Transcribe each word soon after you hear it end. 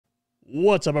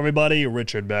What's up, everybody?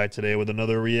 Richard back today with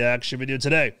another reaction video.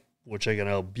 Today, we're checking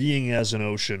out Being as an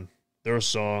Ocean, their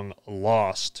song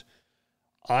Lost.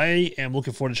 I am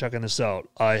looking forward to checking this out.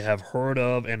 I have heard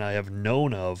of and I have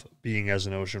known of Being as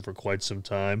an Ocean for quite some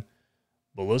time.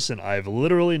 But listen, I've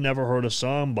literally never heard a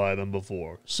song by them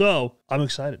before. So, I'm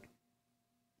excited.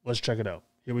 Let's check it out.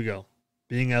 Here we go.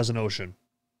 Being as an Ocean,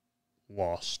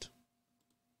 Lost.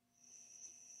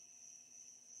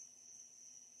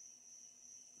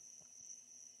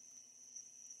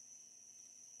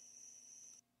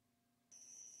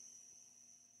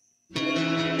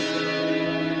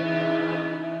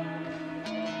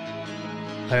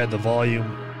 I had the volume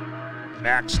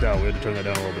maxed out. We had to turn that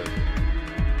down a little bit.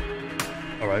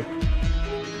 All right.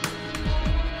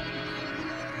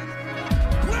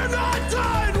 We're not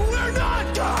done! We're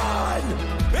not done!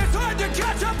 It's hard to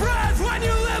catch a breath when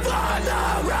you live on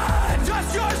the run!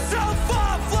 Dust yourself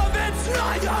off, love, it's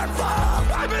not your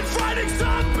fault! I've been fighting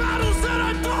some battles that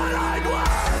I thought I'd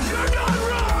won! You're not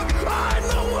wrong, I'm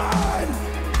the one!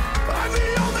 I'm the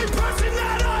only person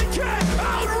that I can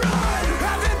outrun!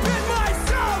 Haven't been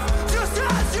myself, just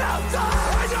as you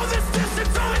thought! I know this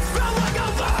distance always felt like a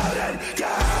loaded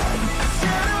gun!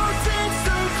 Shadow takes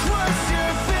the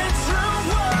question, been through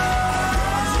war.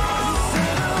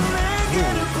 Settle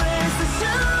in a place to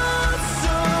shoot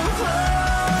so close.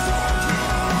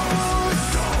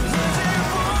 Was it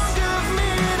wrong of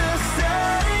me to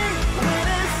stay when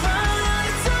it finally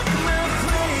took my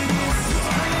place?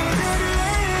 Breathe it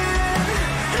in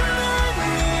and let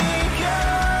me go.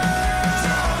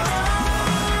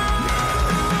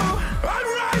 I'm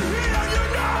right here,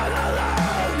 you're not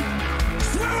alone.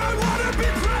 Swear I wanna be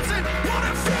present,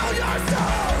 wanna feel your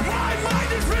soul. My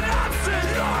mind has been absent,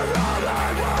 you're all I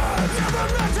want. Never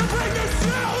meant to bring this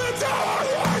chill into our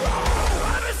world.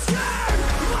 I'm scared,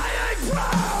 lying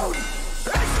proud.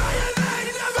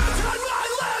 Explaining, never turn my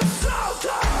lips so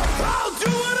cold. I'll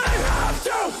do what I have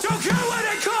to, don't care what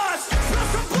it costs. Spill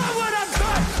some blood when I'm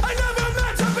caught, I never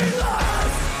meant to be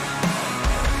lost.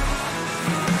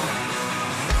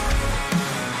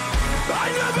 I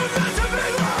never meant to be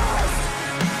lost.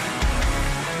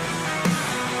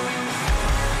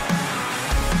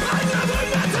 I never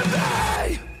meant to be.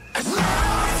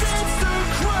 Lost, it's the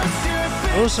question.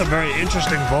 Those are some very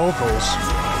interesting vocals.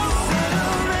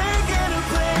 Settling in a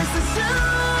place to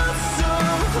shoot so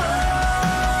close.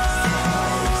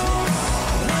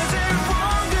 Was it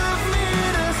wrong of me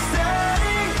to stay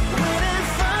when it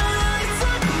finally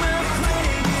took my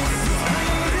place?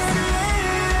 Breathe it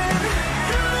in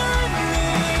and let me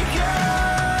go.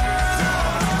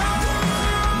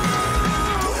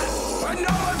 I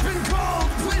know I've been cold,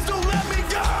 please don't let me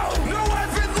go. No,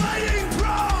 I've been laying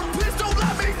prone, please don't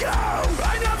let me go. I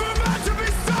never meant to be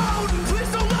stoned,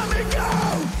 please don't let me go.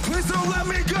 Please don't let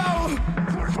me go.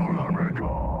 Please don't let me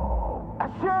go.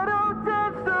 Shadow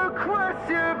dance the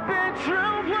question, been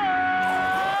true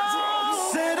love.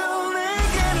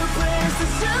 Settling in a place to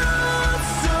shoot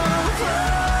so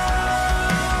close.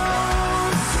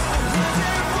 Was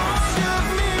it wrong of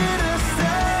me to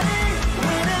stay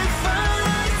when it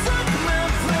finally took my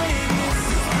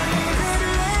place? Breathe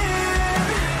it in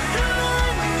and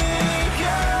let me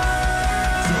go.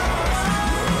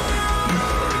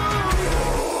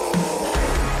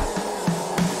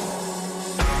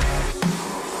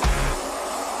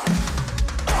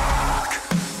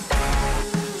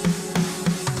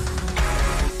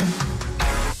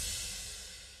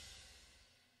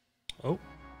 Oh.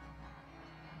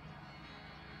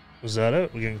 Was that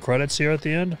it? We getting credits here at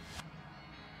the end?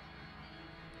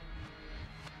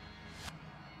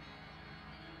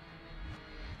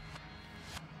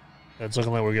 It's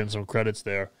looking like we're getting some credits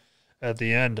there at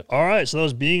the end. All right, so that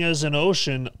was Being as an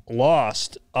Ocean,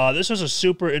 Lost. This was a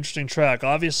super interesting track.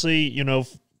 Obviously, you know,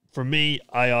 for me,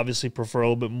 I obviously prefer a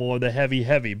little bit more the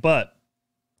heavy, but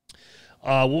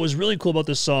what was really cool about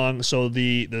this song, so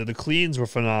the cleans were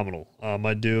phenomenal.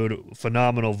 My dude,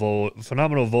 phenomenal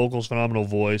vocals, phenomenal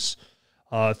voice.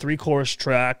 3-chorus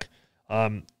track,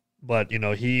 but you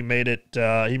know he made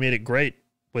it great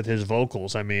with his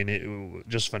vocals. I mean, it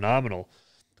just phenomenal.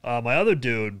 My other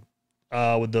dude,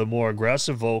 with the more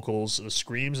aggressive vocals, the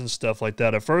screams and stuff like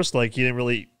that. At first, like he didn't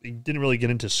really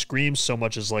get into screams so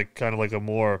much as like kind of like a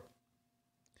more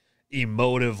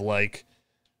emotive like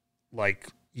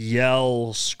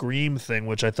yell scream thing,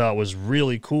 which I thought was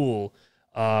really cool.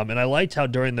 And I liked how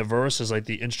during the verses, like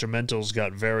the instrumentals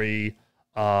got very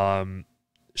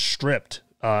stripped,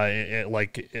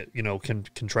 you know,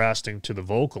 contrasting to the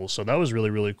vocals. So that was really,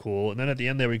 really cool. And then at the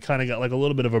end there, we kind of got like a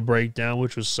little bit of a breakdown,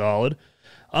 which was solid.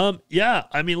 Yeah,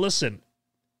 I mean, listen,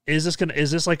 Is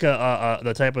this like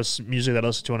the type of music that I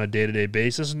listen to on a day-to-day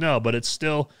basis? No, but it's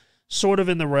still sort of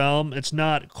in the realm. It's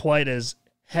not quite as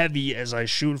heavy as I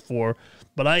shoot for,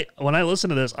 but when I listen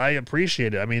to this, I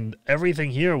appreciate it. I mean,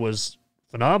 everything here was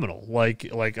phenomenal. Like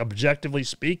objectively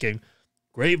speaking,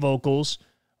 great vocals,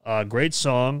 great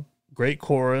song, great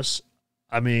chorus.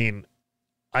 I mean,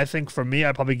 I think for me,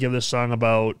 I'd probably give this song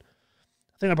about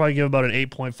an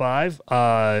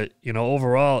 8.5.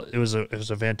 Overall, it was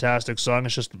a fantastic song.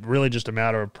 It's just really just a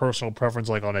matter of personal preference,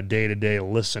 like on a day-to-day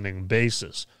listening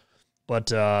basis. But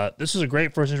this is a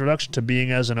great first introduction to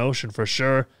Being as an Ocean for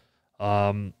sure.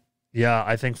 Yeah,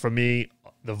 I think for me,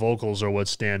 the vocals are what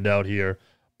stand out here.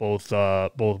 Both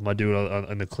my dude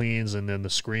on the cleans and then the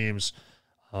screams.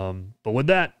 But with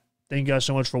that, thank you guys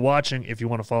so much for watching. If you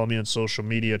want to follow me on social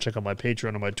media, check out my Patreon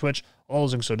and my Twitch. All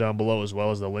those links are down below, as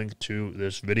well as the link to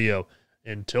this video.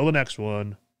 Until the next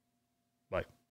one,